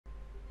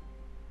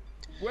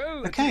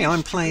Okay,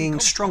 I'm playing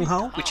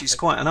Stronghold, which is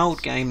quite an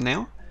old game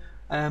now.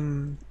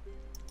 I'm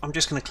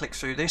just going to click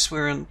through this.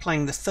 We're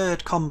playing the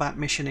third combat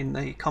mission in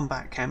the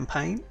combat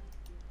campaign.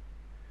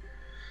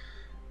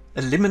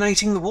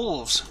 Eliminating the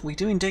wolves. We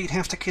do indeed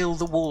have to kill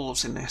the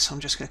wolves in this. I'm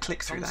just going to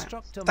click through that.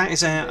 That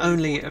is our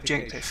only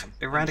objective.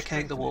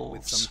 Eradicate the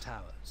wolves.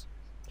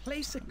 I'm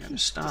going to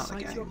start the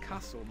game.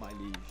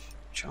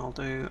 Which I'll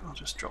do. I'll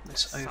just drop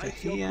this over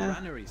here.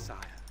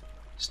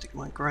 Stick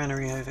my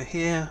granary over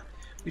here.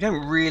 We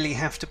don't really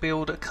have to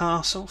build a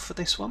castle for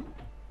this one.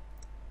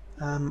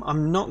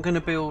 I'm not going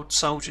to build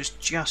soldiers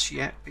just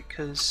yet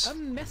because a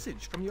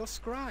message from your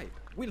scribe.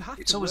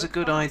 It's always a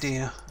good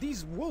idea.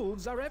 These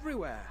wolves are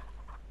everywhere.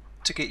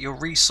 To get your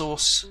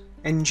resource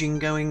engine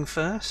going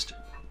first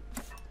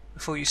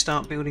before you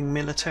start building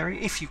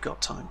military, if you've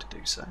got time to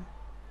do so.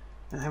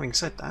 Now, having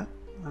said that,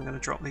 I'm going to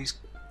drop these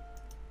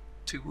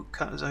 2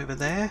 woodcutters over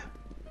there.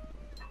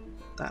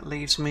 That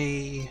leaves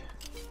me...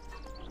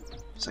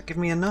 Does that give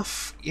me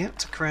enough yet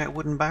to create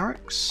wooden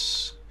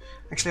barracks?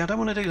 Actually, I don't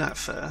want to do that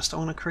first. I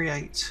want to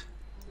create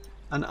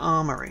an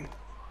armory.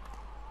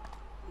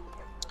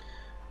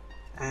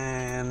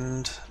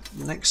 And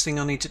the next thing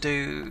I need to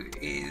do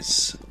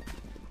is...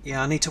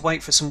 I need to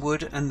wait for some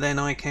wood, and then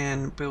I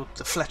can build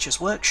the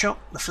Fletcher's workshop.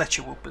 The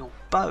Fletcher will build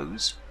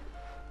bows.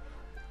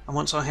 And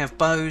once I have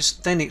bows,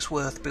 then it's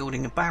worth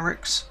building a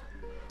barracks,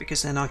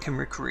 because then I can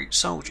recruit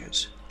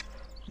soldiers.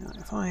 Now,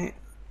 if I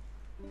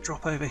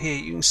drop over here,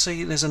 you can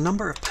see there's a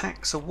number of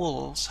packs of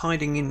wolves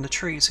hiding in the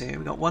trees here.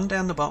 We've got one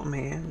down the bottom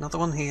here, another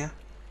one here.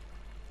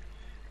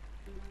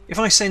 If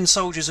I send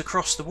soldiers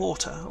across the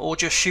water, or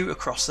just shoot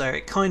across there,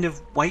 it kind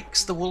of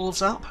wakes the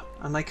wolves up,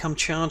 and they come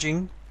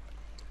charging.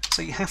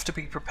 So you have to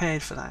be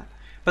prepared for that.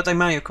 But they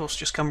may, of course,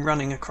 just come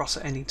running across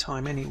at any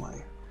time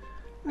anyway.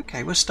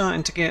 Okay, we're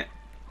starting to get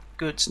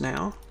goods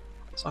now.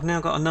 So I've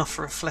now got enough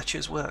for a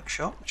Fletcher's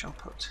workshop, which I'll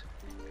put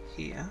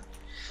here.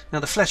 Now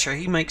the Fletcher,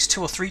 he makes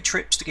 2 or 3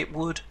 trips to get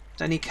wood,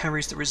 then he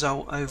carries the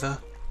result over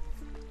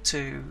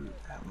to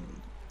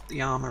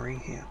the armory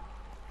here.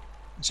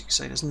 As you can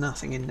see, there's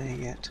nothing in there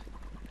yet.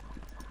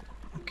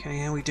 Okay,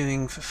 how are we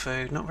doing for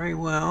food? Not very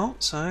well,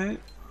 so I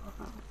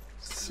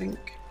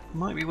think it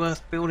might be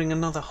worth building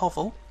another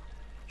hovel,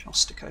 which I'll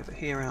stick over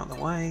here out of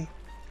the way.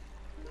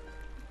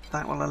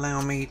 That will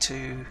allow me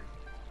to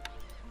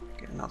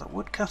get another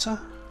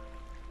woodcutter.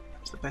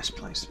 It's the best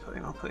place to put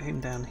him. I'll put him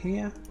down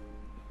here.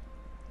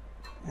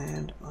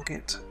 And I'll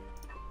get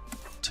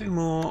 2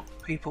 more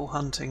people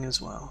hunting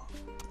as well.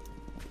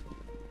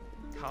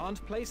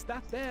 Can't place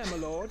that there, my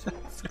lord.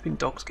 Flipping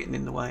dog's getting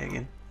in the way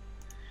again.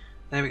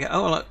 There we go.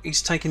 Oh, look,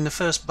 he's taking the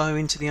first bow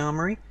into the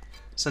armory.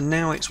 So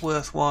now it's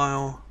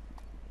worthwhile.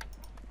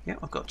 Yeah,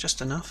 I've got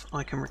just enough.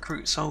 I can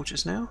recruit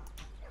soldiers now.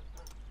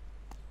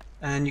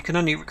 And you can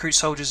only recruit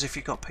soldiers if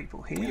you've got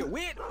people here. We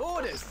await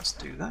orders. Let's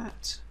do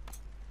that.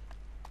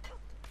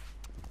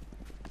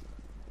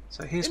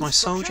 So here's my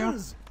soldier.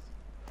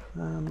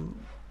 I'll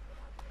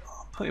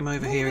put him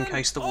over here in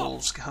case the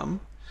wolves come.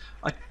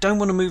 I don't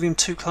want to move him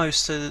too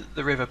close to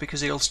the river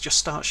because he'll just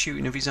start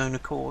shooting of his own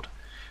accord,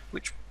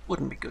 which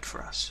wouldn't be good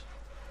for us.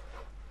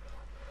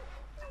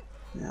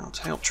 Now,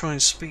 to help try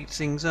and speed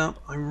things up,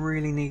 I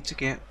really need to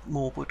get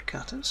more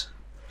woodcutters.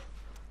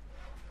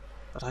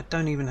 But I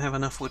don't even have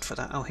enough wood for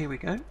that. Oh, here we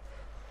go.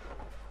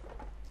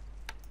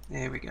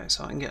 There we go.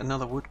 So I can get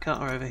another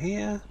woodcutter over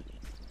here.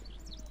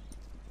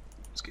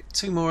 Let's get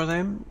 2 more of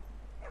them.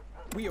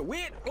 We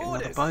await get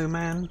orders. Another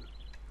bowman.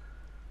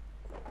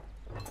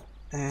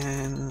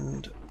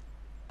 And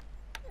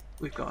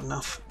we've got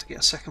enough to get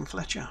a second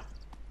Fletcher.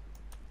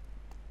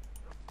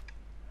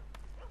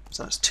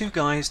 So that's 2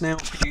 guys now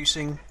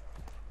producing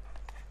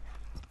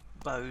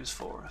bows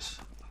for us.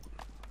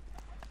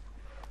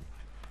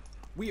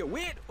 We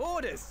await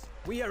orders.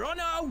 We are on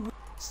our way.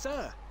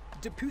 Sir,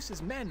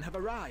 Depuce's men have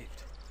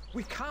arrived.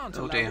 We can't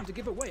allow them to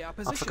give away our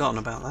position. I've forgotten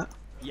about that.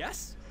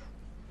 Yes?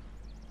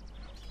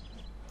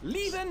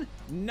 Leaving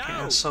now.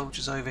 Get our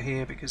soldiers over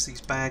here because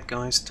these bad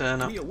guys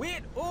turn up. We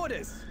await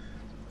orders.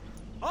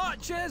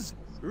 Archers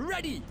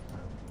ready.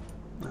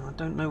 Now, I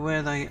don't know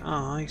where they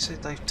are. He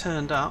said they've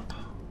turned up.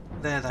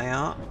 There they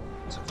are.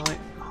 So if I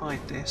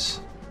hide this.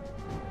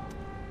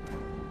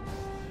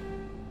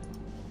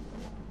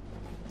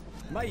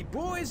 My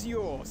bow is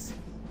yours.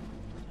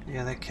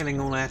 Yeah, they're killing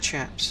all our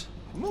chaps.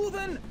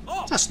 Moving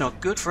off. That's not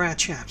good for our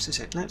chaps, is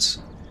it? Let's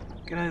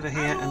get over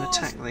here and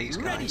attack these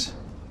guys.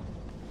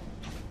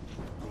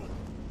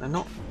 They're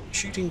not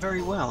shooting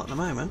very well at the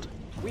moment.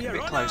 We Get a are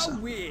bit on closer. our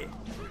way.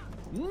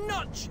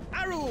 Notch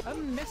arrow. A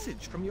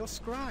message from your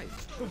scribe.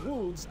 The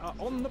wolves are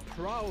on the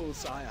prowl,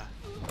 sire.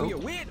 We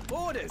await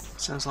orders.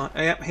 Sounds like...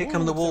 Yep, here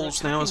come the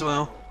wolves now as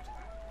well.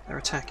 They're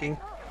attacking.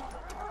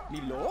 Me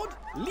lord,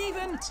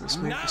 leaving So let's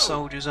move now. the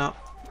soldiers up.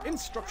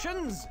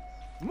 Instructions.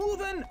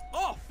 Moving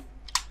off.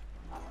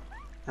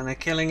 And they're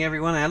killing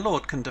everyone. Our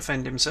lord can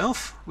defend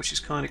himself, which is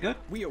kind of good.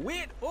 We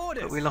await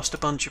orders. But we lost a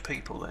bunch of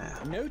people there.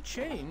 No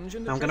change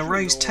in the Now I'm going to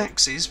treasury, raise Lord.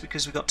 taxes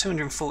because we've got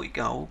 240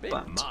 gold,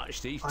 but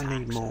I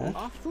need more.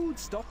 Our food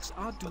stocks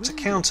are But to dwindling.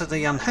 counter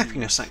the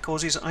unhappiness that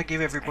causes, I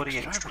give everybody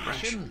extra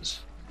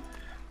rations.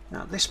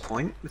 Now at this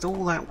point, with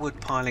all that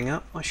wood piling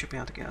up, I should be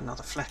able to get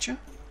another Fletcher.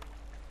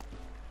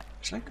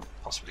 Actually, I could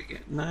possibly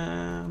get...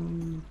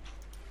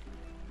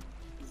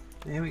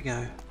 there we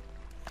go.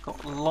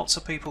 Got lots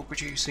of people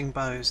producing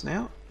bows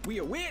now. We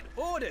await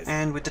orders.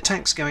 And with the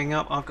tax going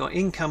up, I've got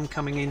income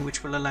coming in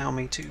which will allow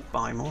me to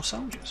buy more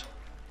soldiers.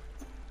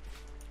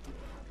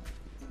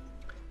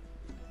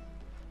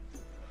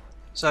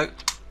 So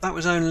that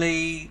was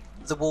only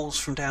the walls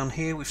from down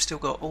here. We've still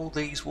got all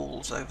these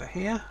walls over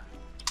here.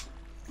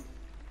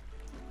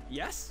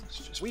 Yes, Let's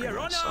just we bring are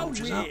our on our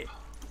soldiers up. way.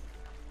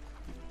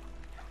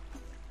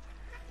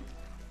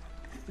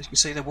 As you can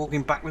see, they're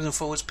walking backwards and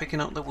forwards picking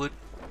up the wood,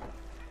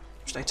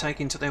 which they take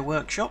into their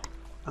workshop,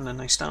 and then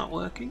they start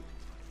working.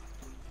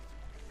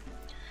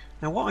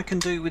 Now what I can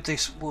do with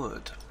this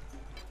wood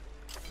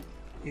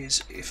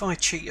is, if I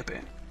cheat a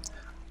bit,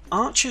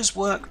 archers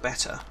work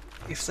better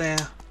if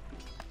they're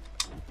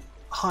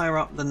higher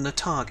up than the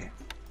target.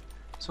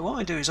 So what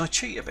I do is I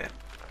cheat a bit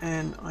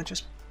and I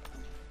just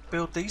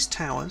build these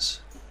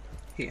towers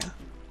here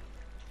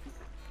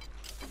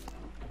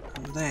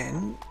and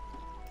then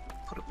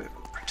put a bit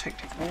of a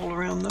protective wall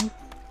around them.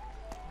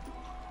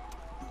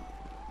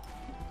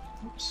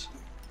 Oops.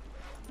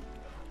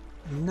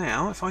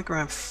 Now if I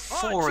grab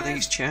 4 of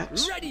these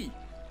chaps, Ready.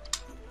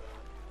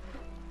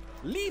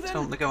 Leave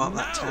tell them to go up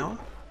that now. tower.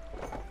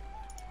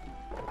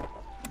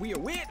 We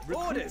await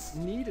orders.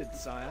 Needed,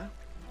 sire.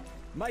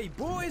 My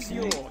bow is Okay,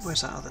 yours.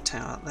 where's that other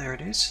tower? There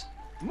it is.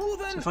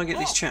 Moving So if I get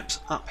these off. chaps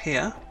up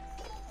here...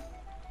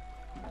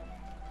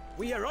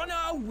 We are on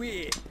our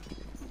way.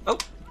 Oh!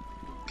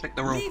 Click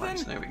the wrong Leaving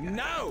place. There we go.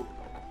 now.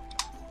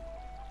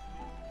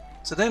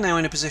 So they're now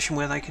in a position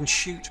where they can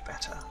shoot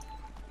better.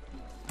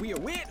 We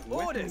await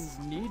orders.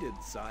 Needed,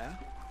 sire.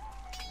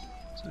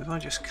 So if I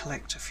just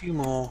collect a few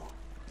more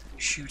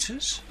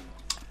shooters...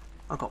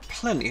 I've got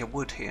plenty of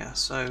wood here,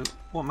 so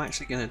what I'm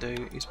actually going to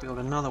do is build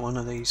another one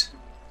of these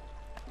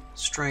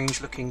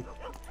strange looking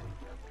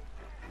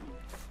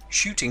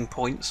shooting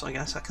points, I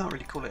guess. I can't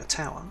really call it a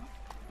tower.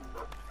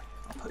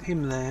 I'll put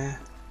him there.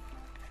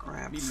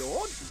 Grab... Me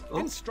lord. Oh,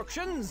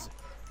 Instructions.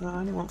 no, I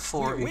only want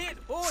 4 of We you. await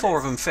orders. 4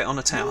 of them fit on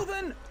a tower.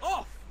 Moving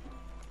off.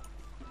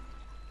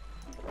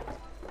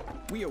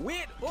 We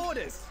await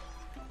orders.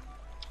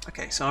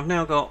 Okay, so I've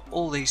now got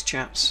all these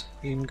chaps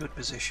in good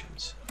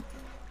positions.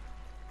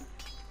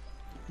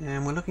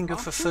 And we're looking good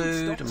Our for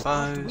food and stocks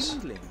are bows.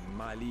 dwindling,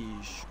 my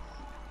liege.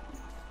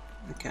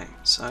 Okay,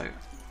 so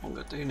what I'm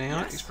going to do now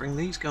Yes. is bring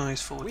these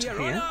guys forward We to are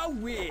on here. our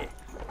way.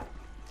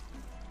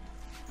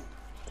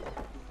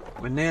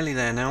 We're nearly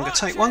there now. I'm going to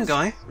take one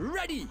guy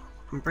Ready.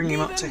 and bring him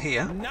up to Leaving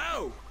here,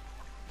 now.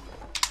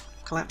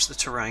 collapse the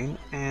terrain,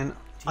 and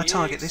I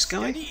target this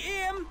guy. Steady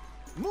aim.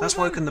 That's Moving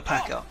woken the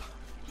pack up.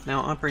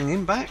 Now I bring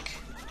him back,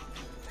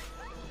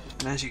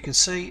 and as you can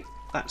see,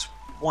 that's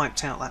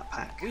wiped out that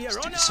pack. We Let's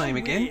are do on the same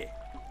our again. way.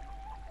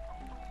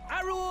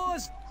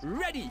 Arrows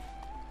ready.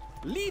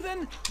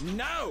 Leaving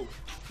now.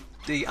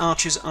 The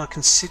archers are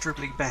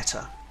considerably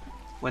better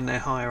when they're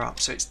higher up,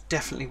 so it's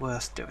definitely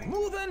worth doing.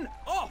 Moving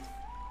off.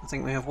 I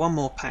think we have one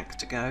more pack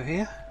to go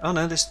here. Oh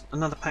no, there's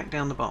another pack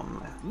down the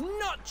bottom there.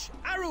 Notch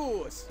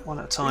arrows. One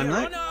at a time we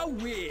are though. on our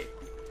way.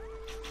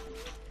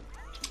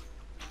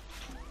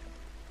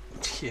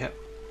 Yep.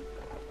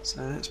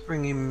 So let's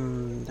bring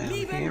him down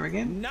Leaving here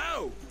again.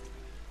 now.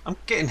 I'm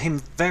getting him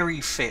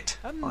very fit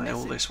A by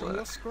all message this from your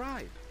work.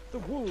 scribe. The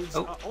wolves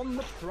Oh. are on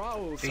the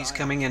prowl. He's sire.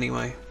 coming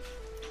anyway.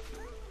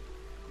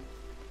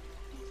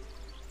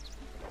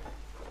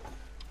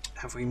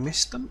 Have we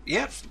missed them?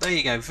 Yep, there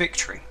you go,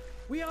 victory.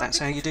 We are That's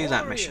how you do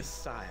that mission. victorious,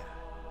 sire.